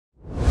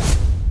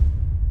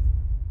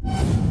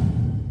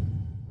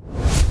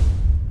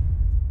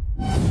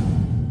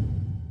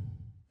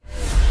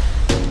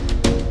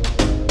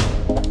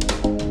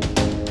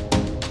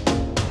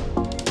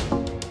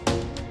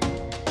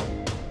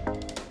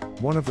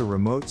One of the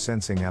remote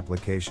sensing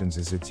applications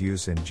is its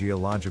use in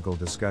geological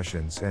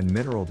discussions and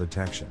mineral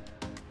detection.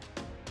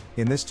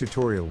 In this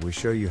tutorial we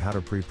show you how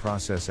to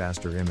pre-process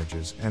Aster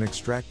images and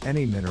extract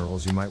any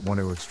minerals you might want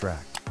to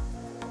extract.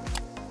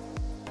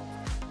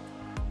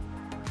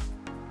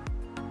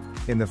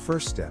 In the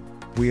first step,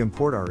 we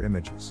import our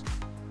images.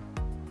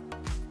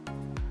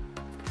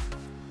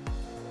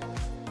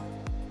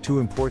 To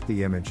import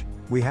the image,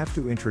 we have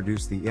to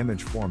introduce the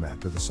image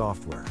format to the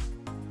software.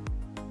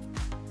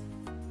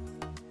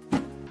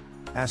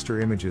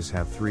 Aster images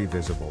have 3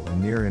 visible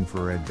and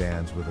near-infrared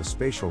bands with a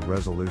spatial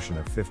resolution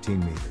of 15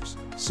 meters,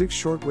 6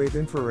 shortwave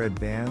infrared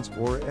bands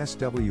or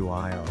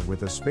SWIR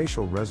with a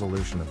spatial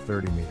resolution of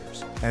 30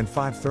 meters, and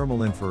 5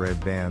 thermal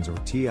infrared bands or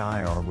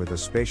TIR with a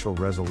spatial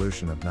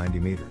resolution of 90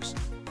 meters.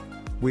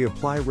 We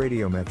apply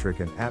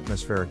radiometric and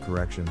atmospheric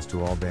corrections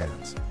to all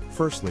bands.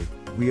 Firstly,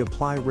 we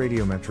apply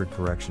radiometric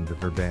correction to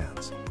per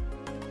bands.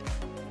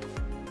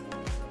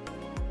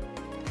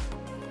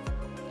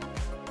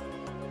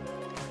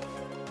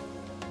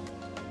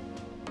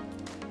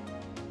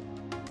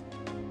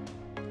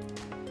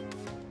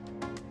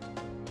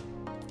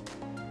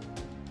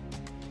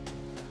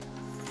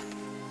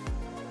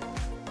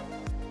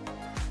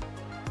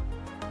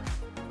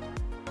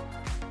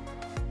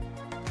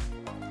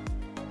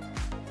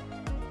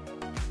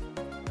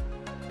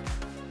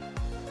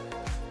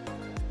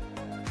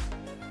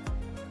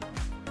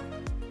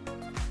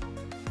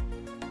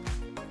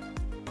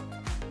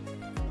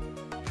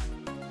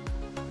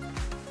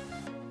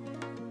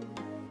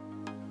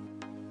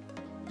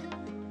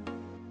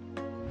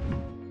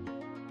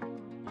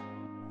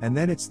 And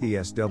then it's the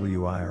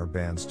SWIR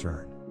band's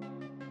turn.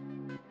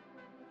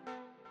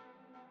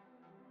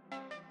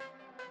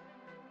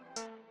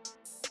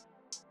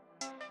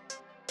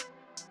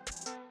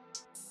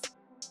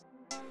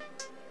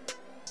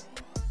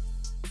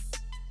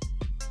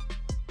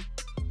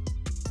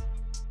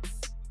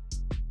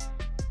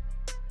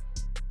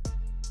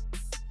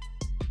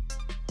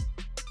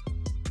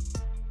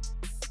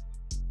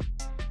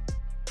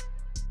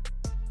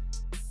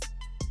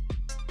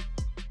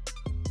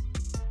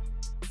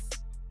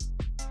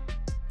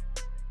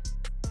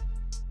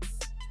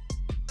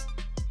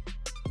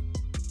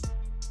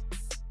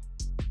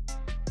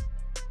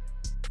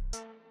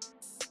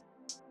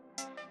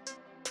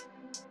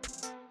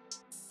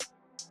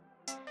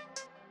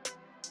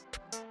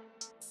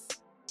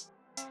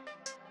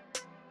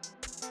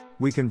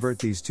 We convert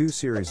these 2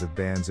 series of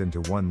bands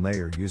into one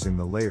layer using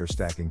the layer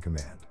stacking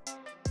command.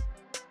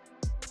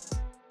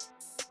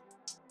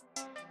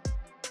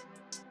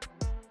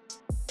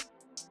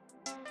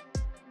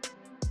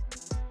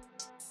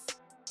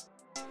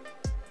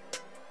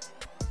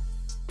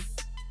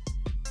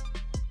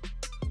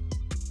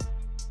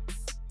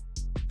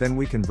 Then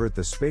we convert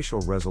the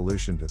spatial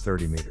resolution to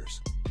 30 meters.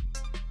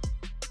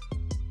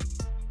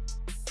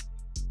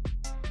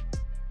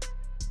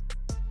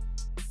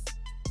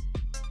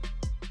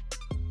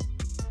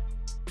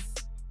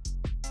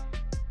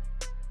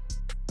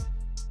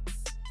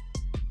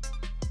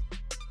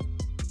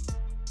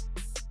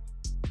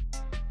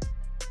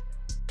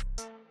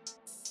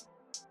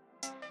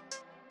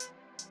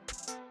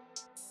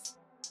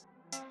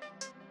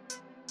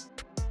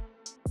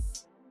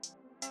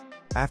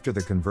 After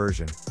the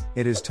conversion,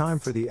 it is time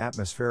for the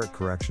atmospheric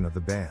correction of the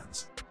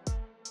bands.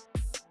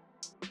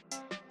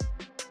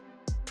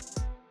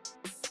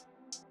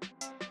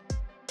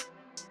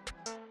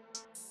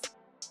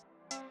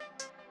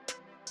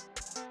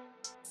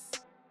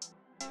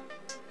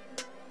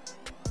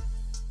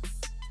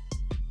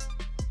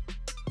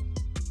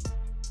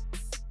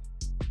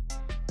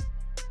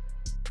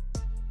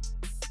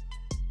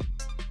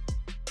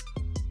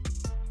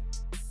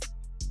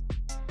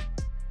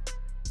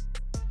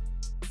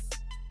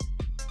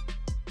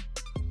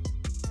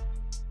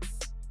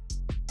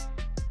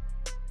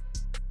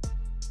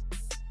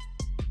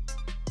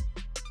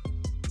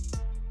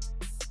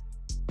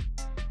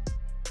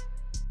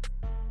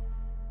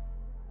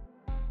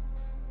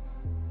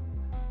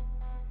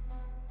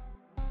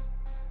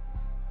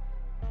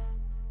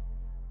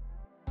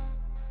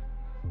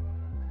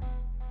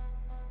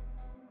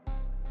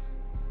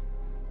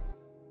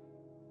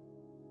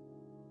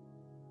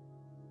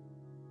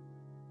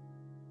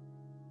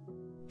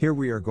 Here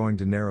we are going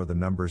to narrow the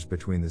numbers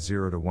between the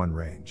 0 to 1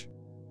 range.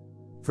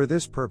 For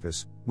this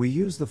purpose, we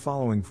use the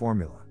following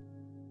formula.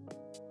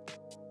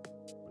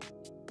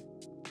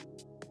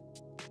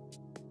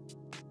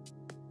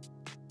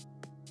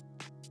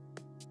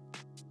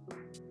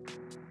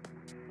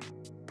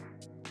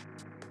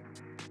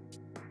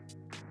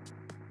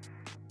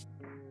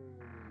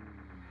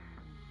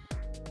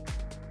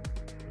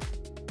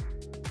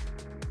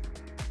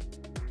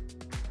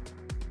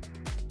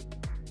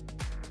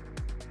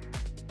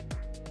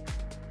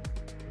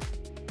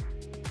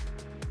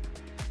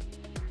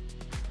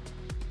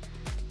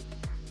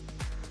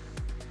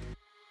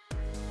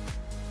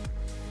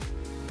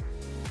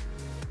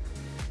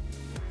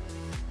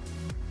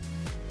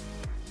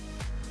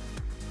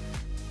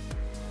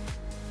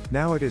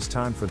 Now it is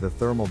time for the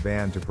thermal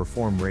band to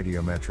perform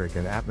radiometric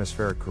and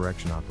atmospheric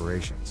correction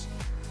operations.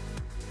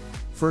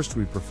 First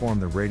we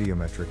perform the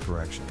radiometric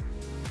correction.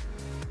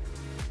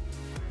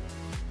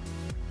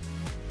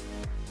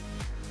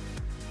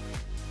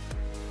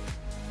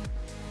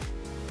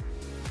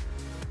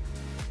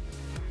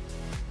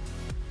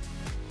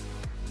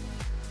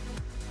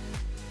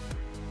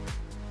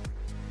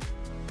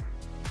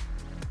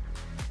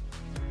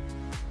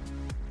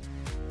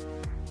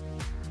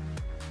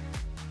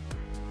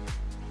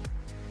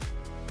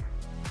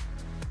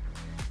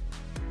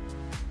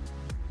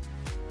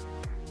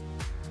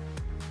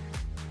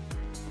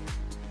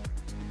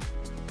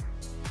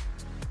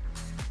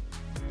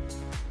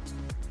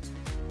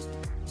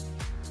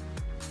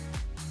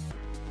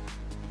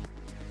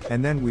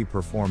 And then we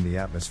perform the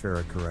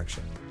atmospheric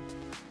correction.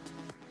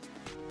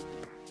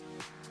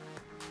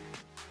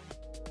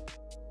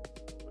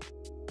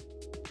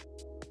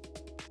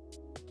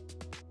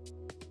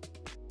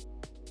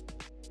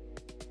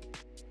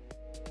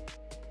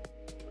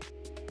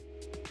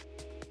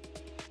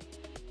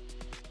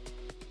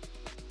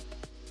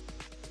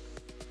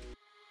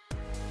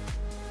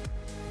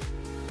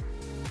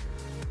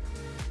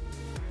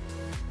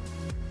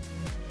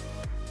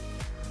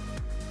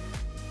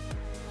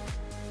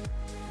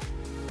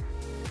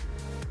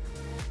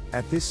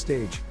 At this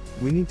stage,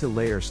 we need to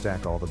layer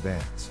stack all the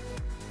bands.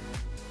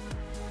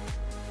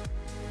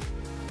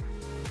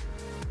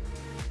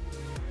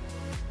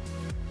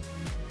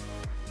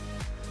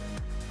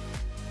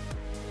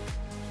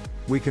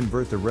 We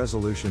convert the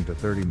resolution to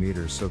 30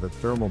 meters so that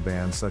thermal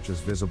bands such as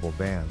visible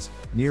bands,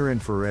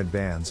 near-infrared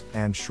bands,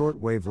 and short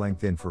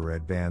wavelength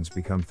infrared bands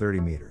become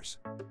 30 meters.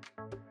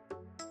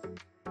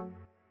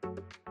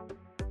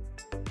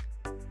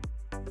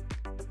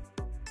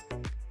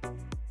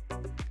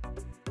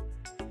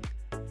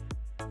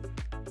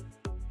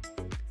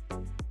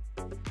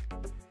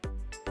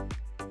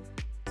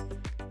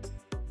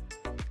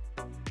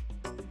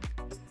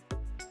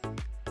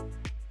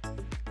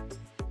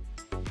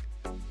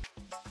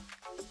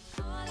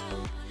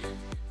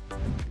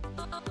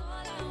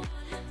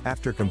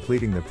 After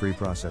completing the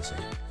pre-processing,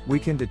 we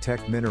can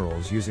detect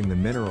minerals using the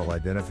mineral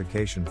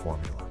identification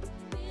formula.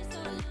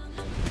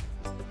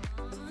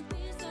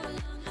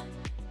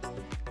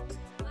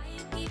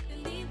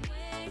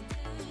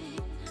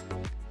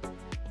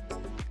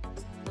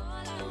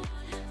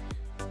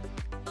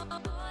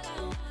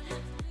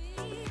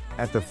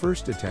 At the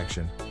first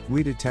detection,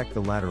 we detect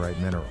the laterite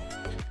mineral.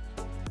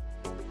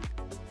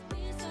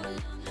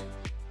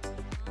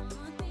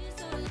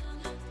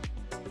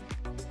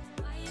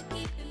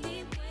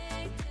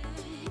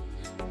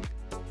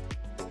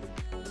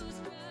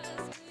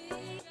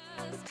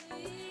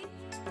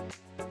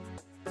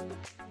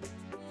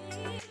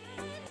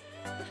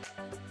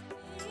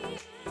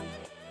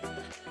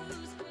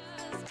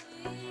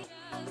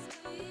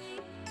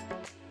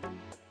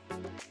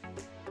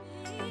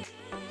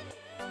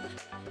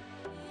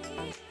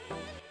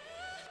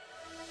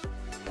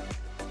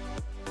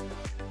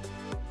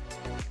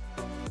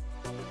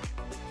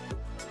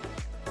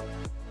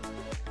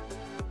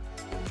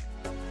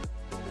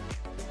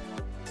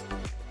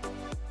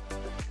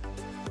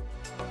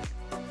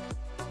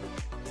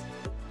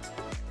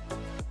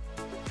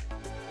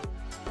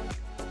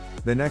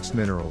 The next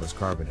mineral is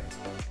carbonate.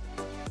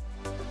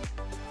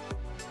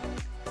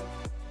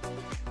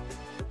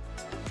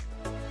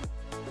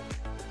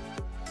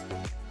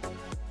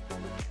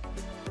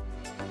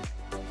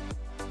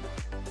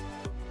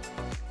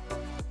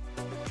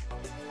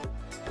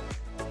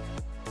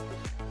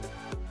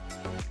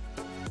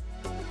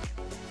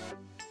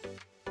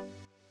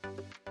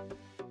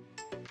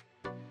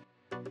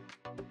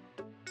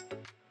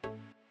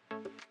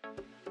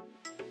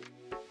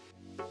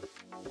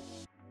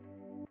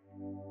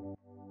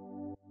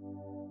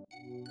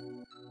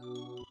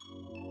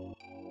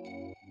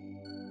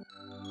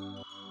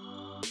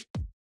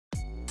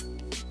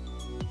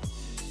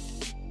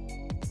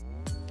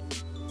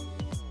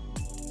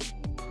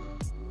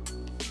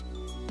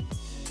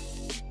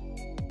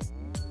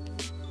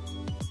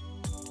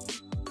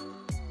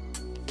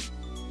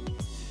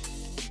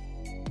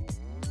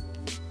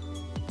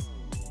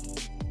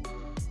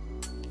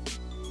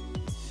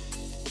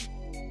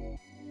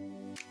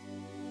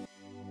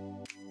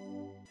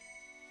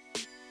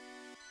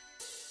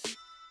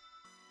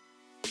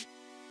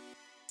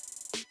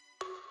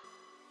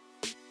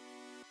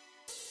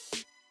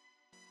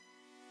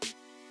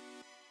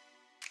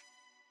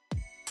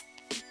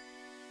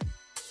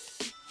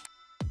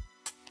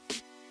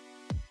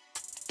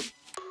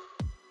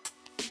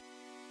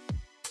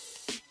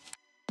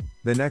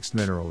 The next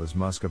mineral is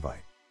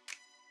muscovite.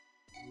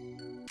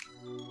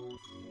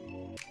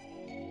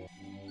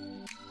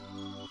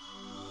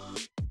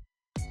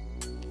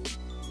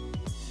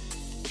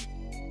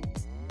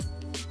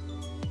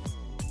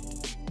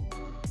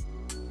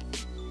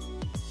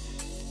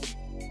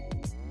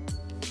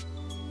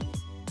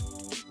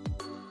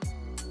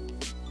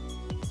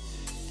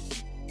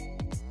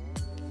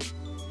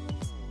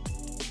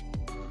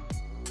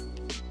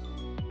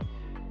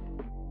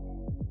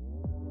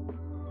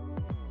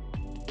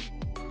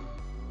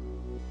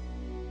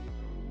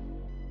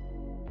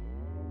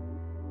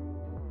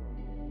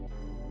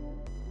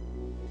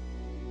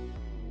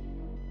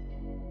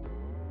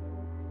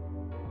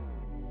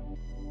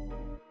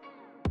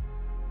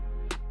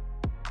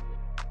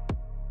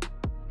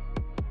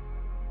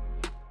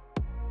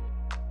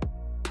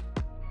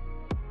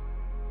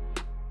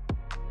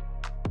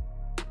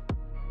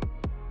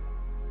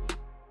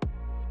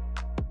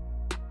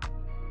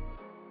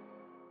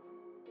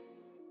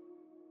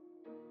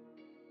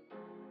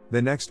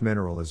 The next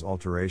mineral is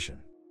alteration.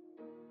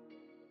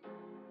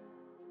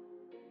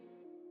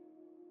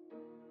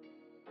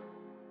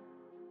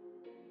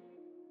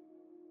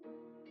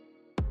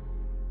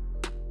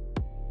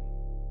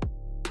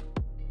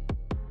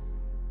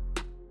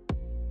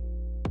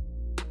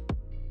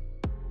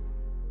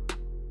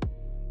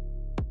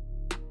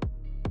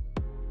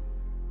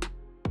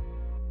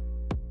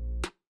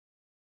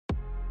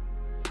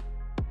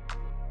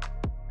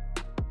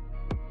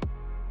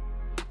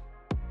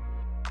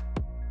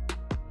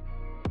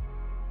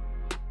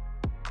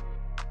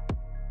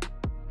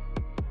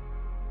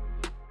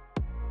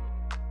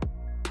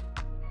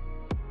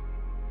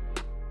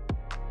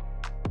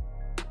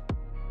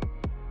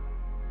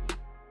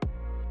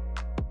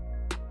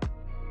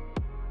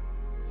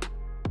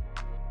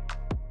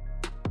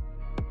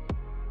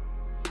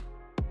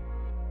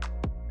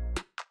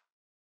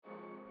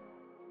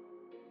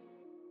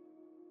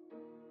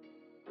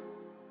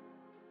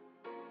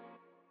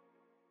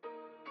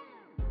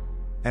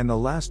 And the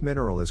last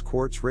mineral is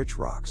quartz-rich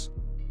rocks.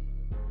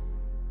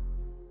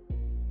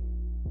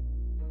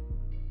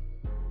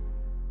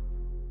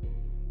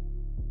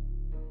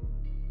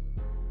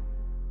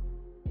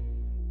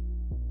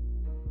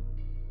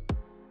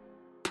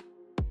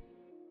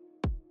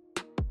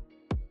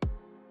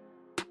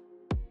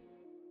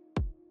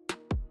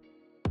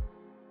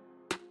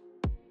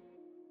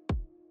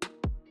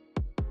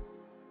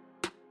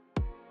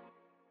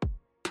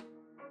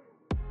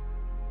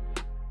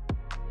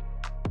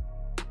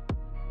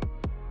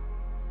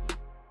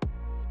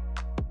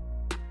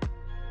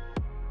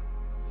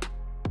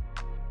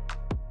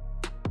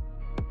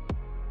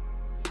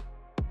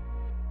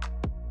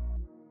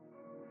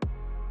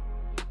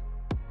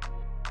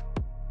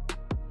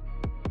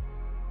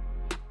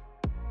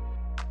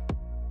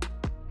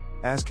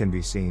 As can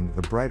be seen,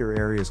 the brighter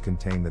areas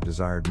contain the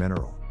desired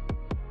mineral.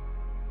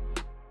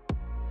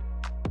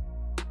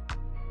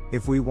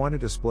 If we want to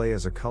display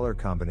as a color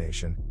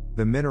combination,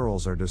 the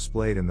minerals are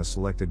displayed in the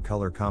selected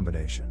color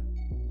combination.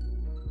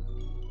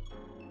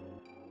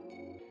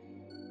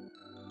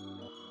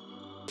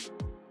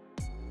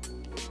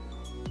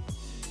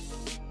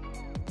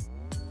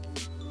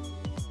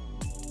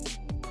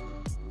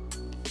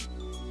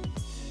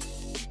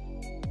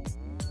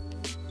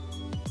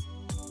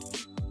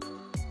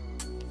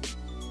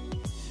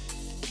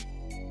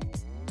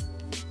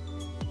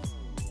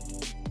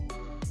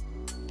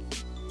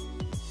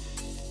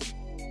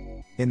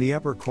 In the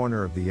upper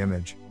corner of the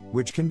image,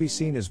 which can be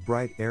seen as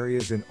bright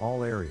areas in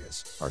all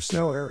areas, are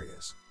snow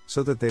areas,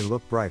 so that they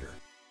look brighter.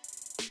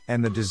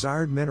 And the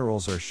desired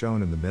minerals are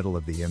shown in the middle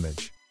of the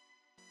image.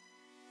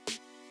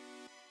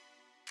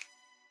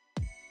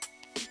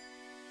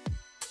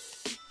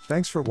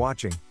 Thanks for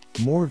watching,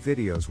 more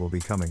videos will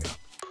be coming up.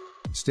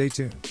 Stay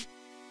tuned.